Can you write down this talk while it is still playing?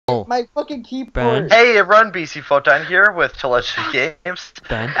my fucking keyboard. Ben? Hey, run BCphoton here with Saltycheetah Games.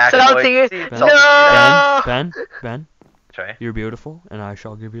 Ben? AkmoAgency, Ben? Saltycheetah. Ben? Sorry. You're beautiful, and I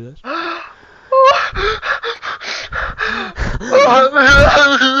shall give you this. What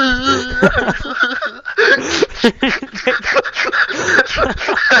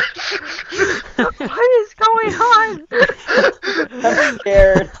is going on? I'm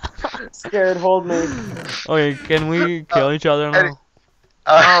scared. Scared, hold me. Okay, can we kill each other now?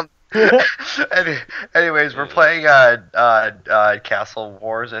 Anyways, we're playing Castle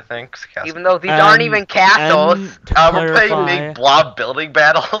Wars, I think. Even though these aren't even castles. We're playing big blob building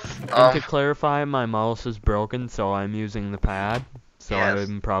battles. And to clarify, my mouse is broken, so I'm using the pad. So Yes.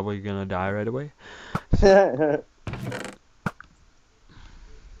 I'm probably gonna die right away. Ben,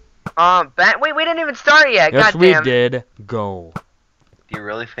 wait, we didn't even start yet. Yes, Goddamn. we did. Go. Do you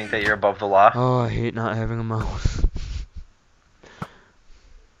really think that you're above the law? Oh, I hate not having a mouse.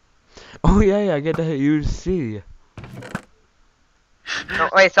 Oh yeah, I get to use C. No,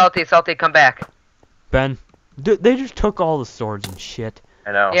 wait, Salty, come back. Ben, they just took all the swords and shit.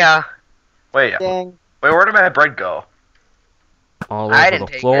 I know. Yeah. Wait, Dang. where did my bread go? All I over didn't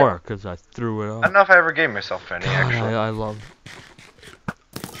the take floor because I threw it I off. don't know if I ever gave myself any, God, actually. I love.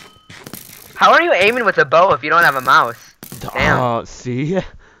 How are you aiming with a bow if you don't have a mouse? Damn. See?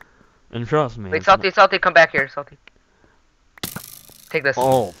 And trust me. Wait, Salty, come back here, Salty. Take this.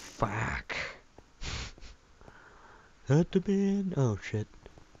 Oh, fuck. Had to be. Oh, shit.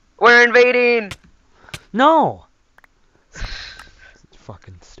 We're invading! No! It's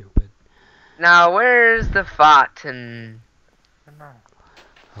fucking stupid. Now, where's the Photon?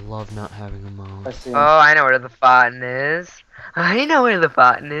 I love not having a mouse. Oh, I know where the Photon is. I know where the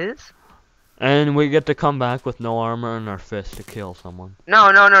Photon is. And we get to come back with no armor and our fist to kill someone. No.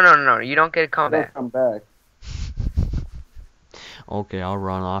 You don't get to come back. Come back. Okay, I'll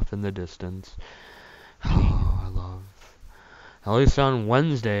run off in the distance. Oh, I love. At least on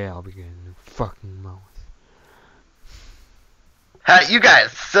Wednesday, I'll be getting a fucking mouse. You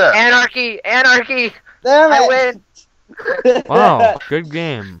guys suck. Anarchy! Damn I it! win! Wow, good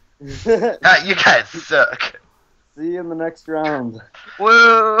game. You guys suck. See you in the next round.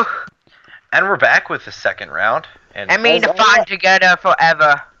 Woo! And we're back with the second round. And I mean the Photon together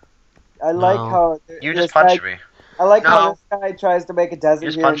forever. I like No. how you this just punched guy, me. I like how No. this guy tries to make a desert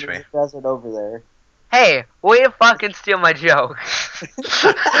Just here and punch there's me. a desert over there. Hey, way to fucking steal my joke.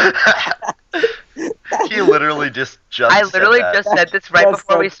 He literally just I literally said that. just said this right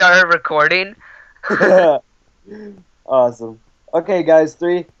before we started recording. Awesome. Okay, guys,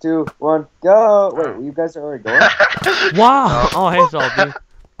 3, 2, 1, go! Wait, you guys are already going? Wow! Oh, hey, Salty.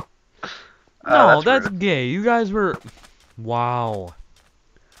 No, that's rude. gay. You guys were. Wow.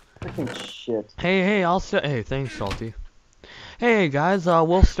 Freaking shit. Hey, I'll say. Hey, thanks, Salty. Hey, guys,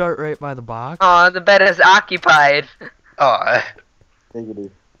 we'll start right by the box. Aw, the bed is occupied. Oh,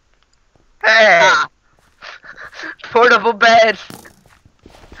 Diggity. hey! Ah. Portable bed.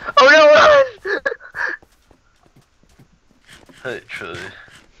 Oh no, run! Literally.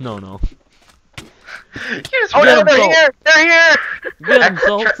 No. You just Oh no, ran, they're here! They're here! Get him,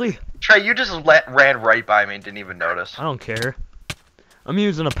 Salty. Trey, you just ran right by me and didn't even notice. I don't care. I'm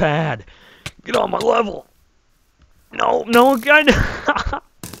using a pad. Get on my level. No, God.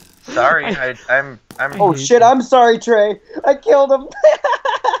 Sorry, I'm. Oh shit, I'm sorry, Trey. I killed him.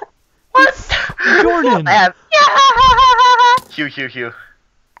 What? Jordan. Hugh.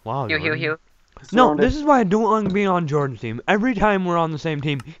 Wow. Jordan. Hugh. No, Surrounded. this is why I don't want to be on Jordan's team. Every time we're on the same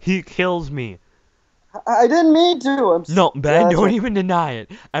team, he kills me. I didn't mean to. I'm No, Ben, that's don't right. even deny it.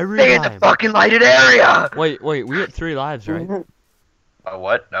 Every Stay in the time. fucking lighted area! Wait, we get 3 lives, right?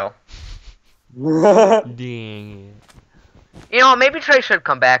 What? No. Dang it. You know, maybe Trey should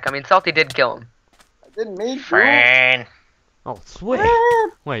come back. I mean, Salty did kill him. I didn't mean to. Fran. Oh, sweet.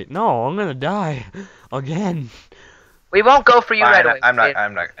 Wait, no, I'm gonna die. Again. We won't go for you Fine, right away. I'm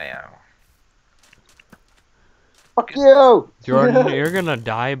kid. not. Yeah. Fuck you. Jordan, you're gonna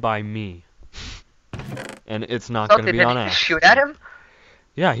die by me. And it's not Salty, gonna be did on you accident. shoot at him?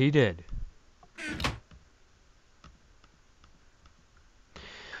 Yeah, he did.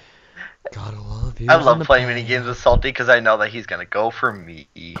 Gotta love you. I love playing mini games with Salty because I know that he's gonna go for me.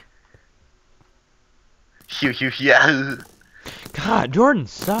 Hugh, yeah. God, Jordan,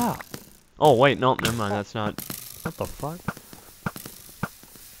 stop. Oh, wait, no, never mind, that's not... What the fuck?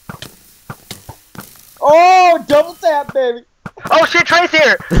 Oh, double tap, baby. Oh shit, Trey's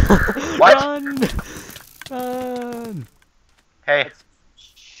here! What? Run! Run! Hey,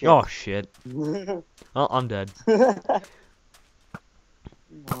 Shit. Oh, shit. Oh, I'm dead.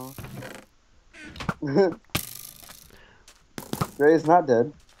 Trey's not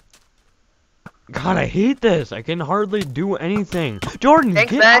dead. God, I hate this. I can hardly do anything. Jordan,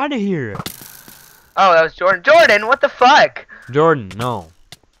 Thanks, get Ben. out of here. Oh, that was Jordan. Jordan, what the fuck? Jordan, no.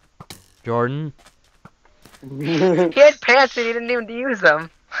 Jordan. He had pants and he didn't even use them.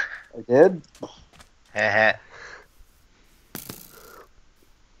 I did? Heh.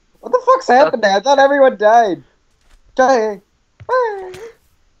 What the fuck's happening? I thought everyone died. Die.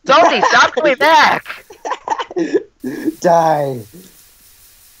 Salty, stop coming back. Die.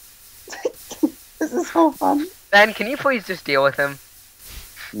 This is so fun. Ben, can you please just deal with him?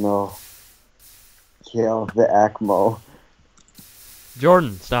 No. Kill the Akmo.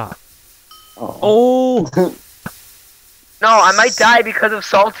 Jordan, stop. Oh. Oh! No, I might die because of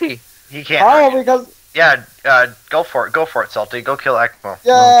Salty. He can't. Oh, because... Yeah, go for it. Go for it, Salty. Go kill Akmo.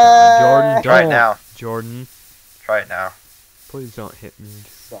 Yeah. Jordan, Try it don't. now. Jordan, Try it now. please don't hit me.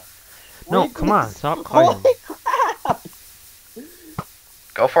 No, Wait, come on, stop holy fighting. crap.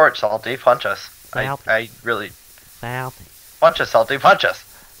 Go for it, Salty. Punch us. Salty. I really... Salty. Punch us, Salty. Punch us.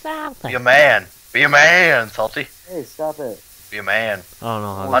 Salty. Be a man. Be a man, Salty. Hey, stop it. Be a man. I don't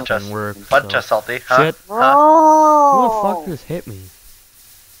know how Punch this us. thing works. Punch so. us, Salty. Huh? Shit. Huh? Who the Oh. fuck just hit me?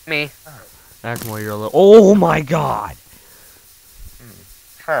 Me. Akmo, you're a little. Oh my god!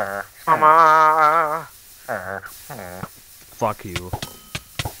 Huh. Mama. Huh. Huh. Fuck you.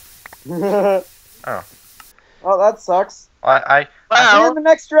 Oh, that sucks. I See you in Well, the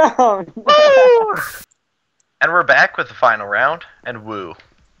next round. woo! and we're back with the final round, and woo.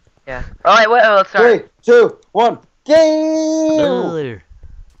 Yeah. Alright, well, let's start. 3, 2, 1, game! Later.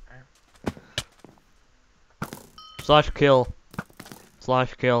 Slash kill.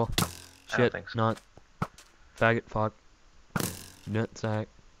 Slash kill. I don't Shit, think so. not. Faggot, fuck. Nutsack.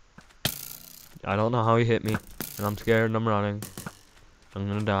 I don't know how he hit me. And I'm scared and I'm running. I'm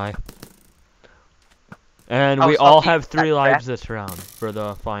gonna die. And Oh, we all Salty, have 3 that's lives this round for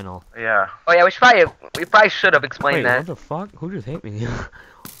the final. Yeah. Oh yeah, we probably should have explained Wait, that. what the fuck? Who just hit me?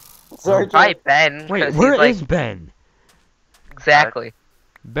 Sorry, Right, Ben. Wait, 'cause where he's is like, Ben? exactly?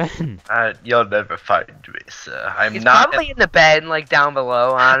 Ben. You'll never find me, sir. I'm He's not. probably in the bed, like down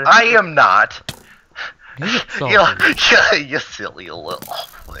below. Honestly. I am not. You get You, salty. you silly little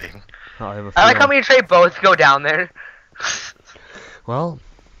thing. I have a I like how feeling. me and Trey both go down there. Well,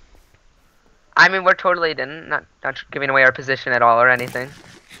 I mean, we're totally not giving away our position at all or anything.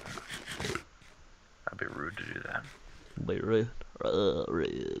 That'd be rude to do that. wait, red.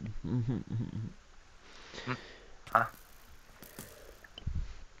 Red. Huh?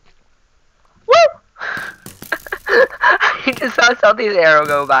 Woo! I just saw Salty's arrow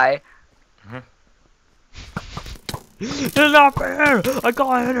go by. It's not fair! I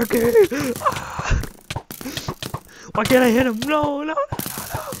got energy! Why can't I hit him? No, no, no, no,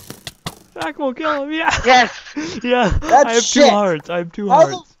 no! Akmo, kill him, yeah! Yes! Yeah, That's I have shit. 2 hearts, I have 2 How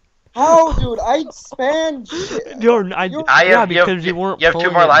the- hearts. How, dude? I spanned shit. Jordan, I yeah, have- you have- because you weren't you have 2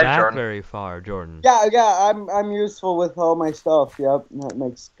 pulling more it lives, back Jordan. very far, Jordan. Yeah, I'm useful with all my stuff. Yep, that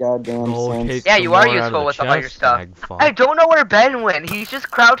makes goddamn Go sense. take Yeah, some you are more out of useful the with all your chest stuff. bag, fuck. I don't know where Ben went. He's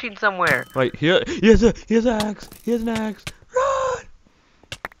just crouching somewhere. Wait, he has an axe, he has an axe. Run!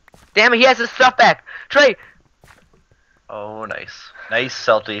 Damn it, he has his stuff back. Trey! Oh, nice. Nice,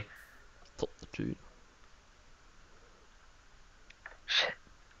 Salty. Saltycheetah. Shit.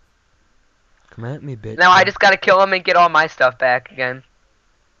 Come at me, bitch. Now I just gotta kill him and get all my stuff back again.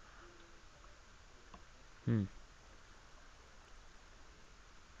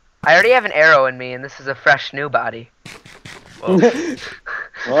 I already have an arrow in me, and this is a fresh new body. Whoa.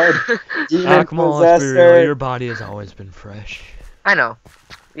 What? Demon Akmo, let's be real, possessor. your body has always been fresh. I know.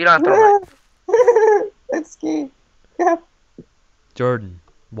 You don't have to worry. It's key. Yeah. Jordan,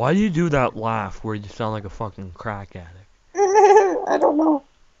 why do you do that laugh where you sound like a fucking crack addict? I don't know.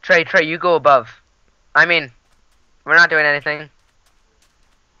 Trey, you go above. I mean, we're not doing anything.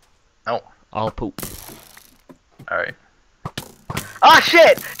 I'll poop. Alright. Oh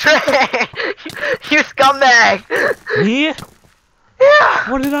shit! Trey! You scumbag! Me?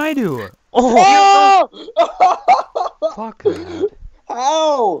 Yeah! What did I do? Oh, Oh! fuck that.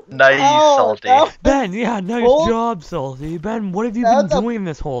 How? Nice, How? Salty. Ben, yeah, nice Bull- job, Salty. Ben, what have you been That's a- doing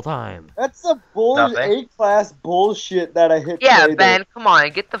this whole time? That's a bullshit, Nothing. A-class bullshit that I hit. Yeah, Trey Ben, there. come on,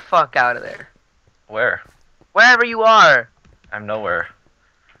 get the fuck out of there. Where? Wherever you are. I'm nowhere.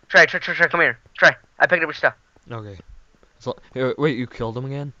 Trey, come here. Trey, I picked up your stuff. Okay. So, here, wait, you killed him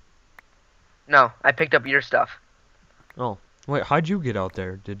again? No, I picked up your stuff. Oh, wait, how'd you get out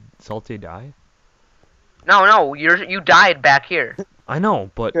there? Did Salty die? No, you died back here. I know,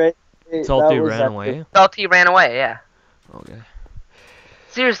 but Trey, hey, Salty that was ran actually- away? Salty ran away, yeah. Okay.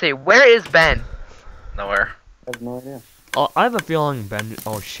 Seriously, where is Ben? Nowhere. I have no idea. I have a feeling Ben.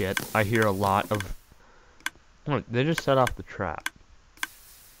 Oh shit! I hear a lot of. Oh, they just set off the trap.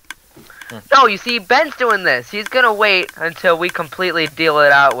 No, you see, Ben's doing this. He's gonna wait until we completely deal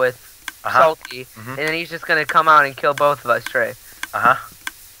it out with Salty, and then he's just gonna come out and kill both of us, Trey. So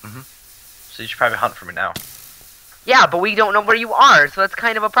you should probably hunt for me now. Yeah, but we don't know where you are, so that's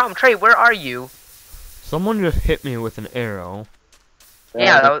kind of a problem. Trey, where are you? Someone just hit me with an arrow.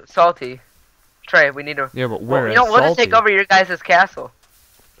 Yeah, that was Salty. Trey, we need to. Yeah, but where? Well, you know, we'll just take over your guys' castle.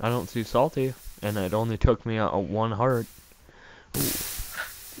 I don't see Salty, and it only took me out 1 heart. Ooh.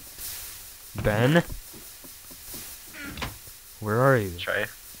 Ben? Where are you? Trey?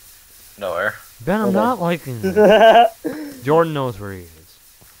 Nowhere. Ben, I'm not liking this. Jordan knows where he is.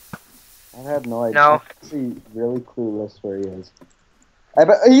 I have no idea. No. I'm actually really clueless where he is. I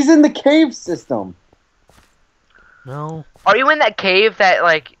bet he's in the cave system. No. Are you in that cave that,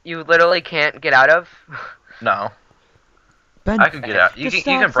 like, you literally can't get out of? No. Ben, I could get out. You just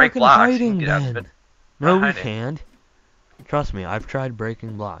can stop break fucking blocks. hiding, You can get out of Ben. it. No, we hiding. can't. Trust me, I've tried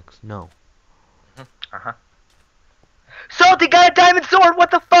breaking blocks. No. Salty got a diamond sword!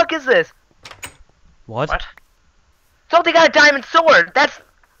 What the fuck is this? What? What? Salty got a diamond sword! That's...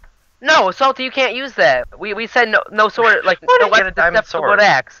 No, Salty, you can't use that. We said no sword, like, How do no you get a weapon diamond except for sword? good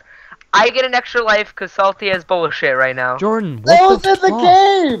axe. I get an extra life because Salty has bullshit right now. Jordan, It what was the in the fuck?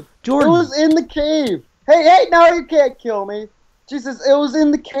 cave! Jordan. It was in the cave! Hey, now you can't kill me! Jesus, it was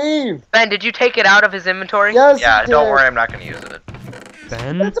in the cave! Ben, did you take it out of his inventory? Yes, Yeah, it don't did. worry, I'm not gonna use it.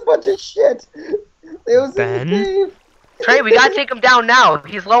 Ben? That's a bunch of shit! It was Ben? in the cave! Trey, we gotta take him down now.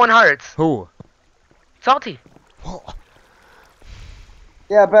 He's low in hearts. Who? Salty.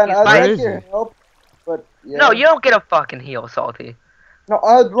 Yeah, Ben, He's I'd Where like is your he? help, but... Yeah. No, you don't get a fucking heal, Salty. No,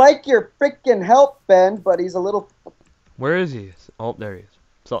 I'd like your freaking help, Ben, but he's a little... Where is he? Oh, there he is.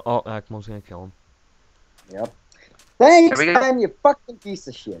 So, oh, Akmo's gonna kill him. Yep. Thanks, There we go. Ben, you fucking piece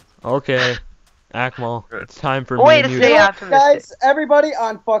of shit. Okay. Akmo, Good. it's time for Wait me a and you. second. You know after what, this guys, everybody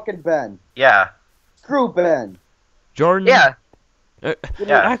on fucking Ben. Yeah. Screw Ben. Jordan? Yeah. Yeah.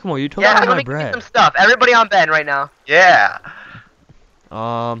 Akmo, you took Yeah, all let my me give you bread. some stuff. Everybody on Ben right now. Yeah.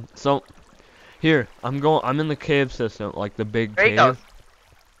 So, here, I'm in the cave system, like the big There cave. you go.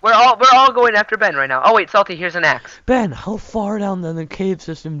 We're all going after Ben right now. Oh wait, Salty, here's an axe. Ben, how far down in the cave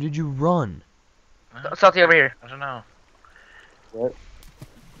system did you run? Salty over here. I don't know. What?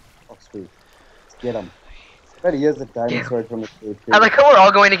 Oh, sweet. Let's get him. Bet he has a diamond sword from the cave, too. I like how we're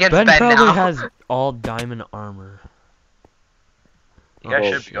all going against Ben Ben, probably now. has all diamond armor. You guys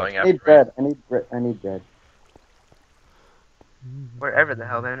Oh, should be shit. going I after need me. bread. I need bread. Wherever the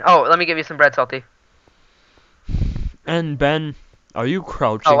hell, Ben. Oh, let me give you some bread, Salty. And Ben, are you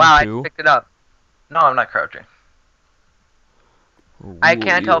crouching Oh wow, I too? picked it up. No, I'm not crouching. I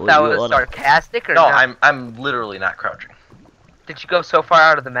can't tell if that was sarcastic or No, not. I'm literally not crouching. Did you go so far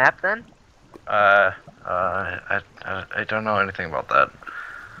out of the map then? I don't know anything about that.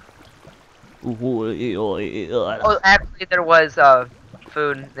 Oh, actually, there was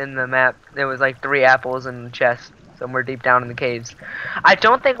food in the map. There was like 3 apples in the chest somewhere deep down in the caves. I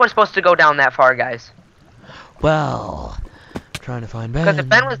don't think we're supposed to go down that far, guys. Well, trying to find Ben. Because if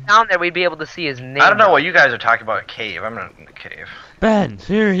Ben was down there, we'd be able to see his name. I don't know what you guys are talking about. A cave. I'm not in the cave. Ben,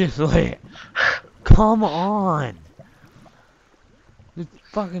 seriously. Come on. It's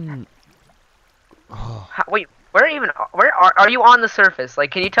fucking. Oh. Wait, where are you on the surface?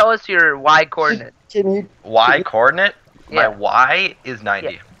 Like, can you tell us your Y coordinate? Can you... Y coordinate? Yeah. My Y is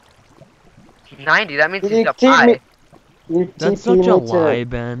 90. 90. That means Can he's you up keep high. me... Can you That's TP such a me lie, to...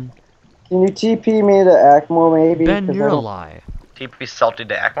 Ben. Can you TP me to Akmo, maybe? Ben, 'Cause you're I a don't- lie. TP Salty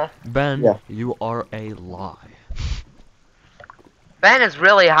to Akmo? Ben, Yeah. you are a lie. Ben is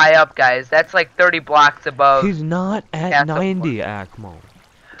really high up, guys. That's like 30 blocks above. He's not at Castle 90, Akmo.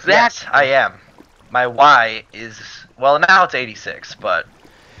 Yes, I am. My Y is... Well, now it's 86, but...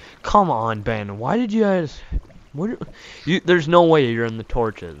 Come on, Ben. Why did you guys... There's no way you're in the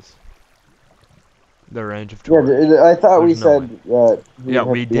torches. The range of Yeah, torches. I thought we There's no said that... Yeah, have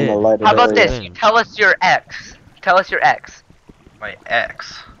we to be in the did. lighted How about area. this? You tell us your X. Tell us your X. My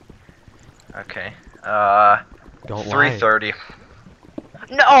X. Okay. Don't lie. 330.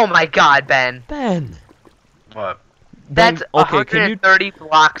 No, oh my God, Ben. Ben. What? Ben, That's okay, can you 130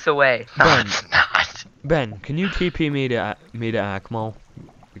 blocks away. No, Ben. it's not. Ben, can you TP me to Akmo?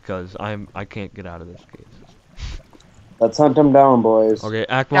 Because I can't get out of this case. Let's hunt him down, boys. Okay,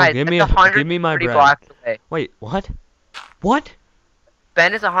 Akmo, Guys, give that's me my 130 bread. blocks away. Wait, what? What?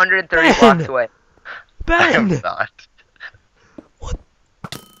 Ben is 130 Ben! blocks away. I am Ben! not.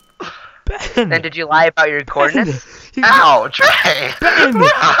 Ben! Ben! Then did you lie about your coordinates? You, Ow, Trey! Ben!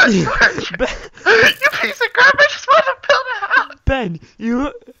 you piece of crap! I just want to build a house. Ben,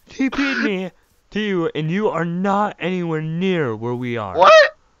 you TP'd me to you, and you are not anywhere near where we are.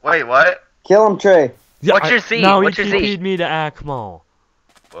 What? Wait, what? Kill him, Trey. Yeah, What's your Z? Now What's he your Z? TP'd me to Akmo.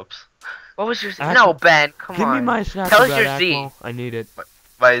 Whoops. What was your Z? Ac- No, Ben, come Give on. me my snap Tell us about your Z. Akmo. I need it.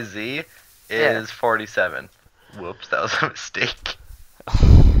 My Z is Yeah. 47. Whoops, that was a mistake.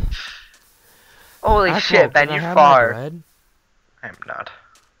 Holy Akmo, shit, Ben, can I you're have my far. bread? I'm not.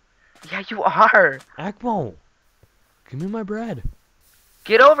 Yeah, you are. Akmo, give me my bread.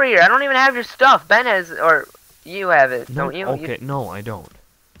 Get over here. I don't even have your stuff. Ben has, or you have it, No, don't you? okay, no, I don't.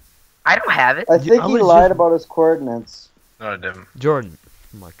 I don't have it. I think I he was lied just- about his coordinates. No, I didn't. Jordan.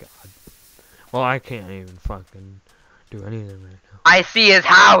 Oh my god. Well, I can't even fucking do anything right now. I see his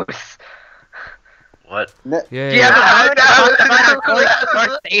house. What? Yeah. Yeah, I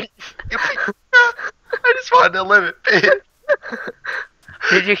I just wanted to live it, bitch.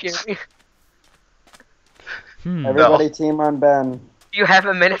 Did you hear me? Hmm. Everybody team on Ben. Do you have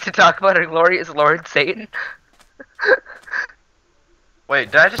a minute to talk about our glorious Lord Satan?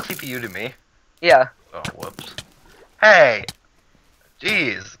 Wait, did I just TP you to me? Yeah. Oh, whoops. Hey!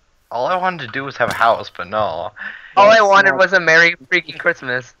 Jeez. All I wanted to do was have a house, but no. All I That's wanted not- was a Merry freaking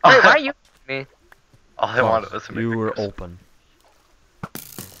Christmas. Wait, why are you me? All I wanted was a You were Christmas. open.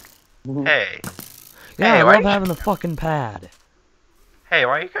 Hey. Yeah, Hey, I why love you- having the fucking pad. Hey,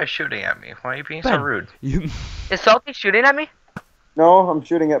 why are you guys shooting at me? Why are you being so Ben. rude? You. Is Salty shooting at me? No, I'm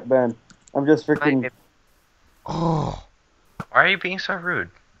shooting at Ben. I'm just freaking. Oh. Why are you being so rude?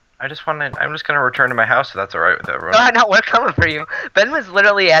 I'm just gonna return to my house if that's alright with everyone. No, no, we're coming for you. Ben was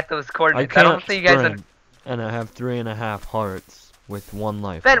literally at those I coordinates. I, can't don't think you guys. sprint, and I have 3.5 hearts with 1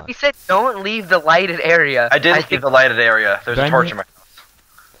 life Ben, left. we said don't leave the lighted area. I didn't leave think the lighted area. There's a Ben, torch in my house.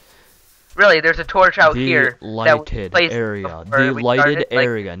 really, there's a torch out the here. that we lighted placed area. before The we lighted started, like-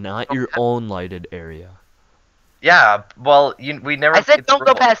 area, not your own lighted area. Yeah, well, we never. I said played the don't go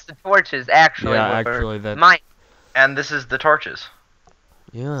rule. past the torches. Actually, Yeah, Wilbur. actually, that. Mine. And this is the torches.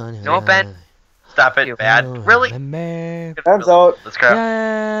 Yeah. No, Ben. Stop it, You. bad. Really? Yay! Ben's out. Let's crap.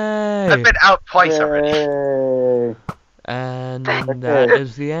 I've been out twice already. Yay. And Okay. that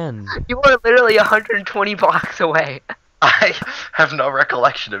is the end. You were literally 120 blocks away. I have no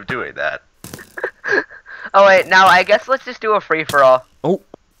recollection of doing that. Oh wait, now I guess let's just do a free for all. Oh.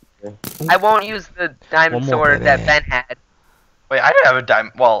 I won't use the diamond One more, sword that baby. Ben had. Wait, I didn't have a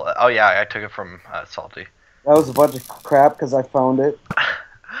dime. Well, oh yeah, I took it from Salty. That was a bunch of crap because I found it.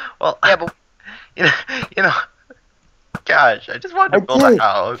 Well, Yeah, but you know, gosh, I just wanted to I build did. a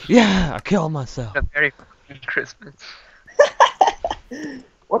house. Yeah, I killed myself. a very fucking Christmas.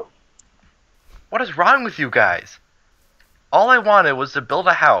 What is wrong with you guys? All I wanted was to build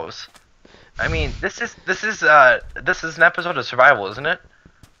a house. I mean, this is an episode of survival, isn't it?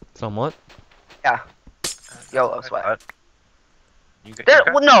 Somewhat. YOLO sweat. What? You, g- There, you,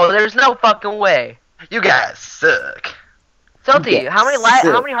 guys, well, no, there's no fucking way. you guys suck. Salty, Yeah, how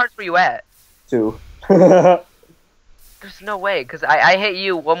sick. many hearts were you at? 2. There's no way, cause I hit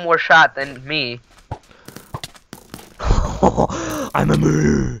you one more shot than me. I'm a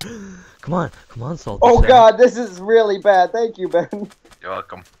moo. Come on, Salt. Oh god, this is really bad. Thank you, Ben. You're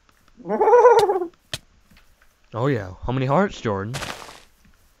welcome. Oh yeah. How many hearts, Jordan?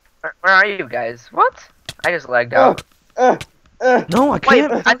 Where are you guys? What? I just lagged out. No, I Wait,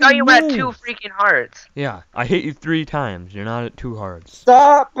 can't. I thought you were at move. 2 freaking hearts. Yeah, I hit you 3 times. You're not at 2 hearts.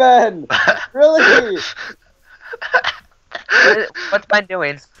 Stop, Ben. Really? What's Ben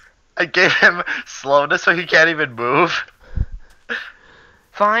doing? I gave him slowness so he can't even move.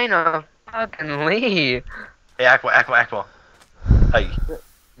 Fine, fucking leave. Hey, Akmo. Hey.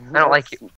 I don't like you.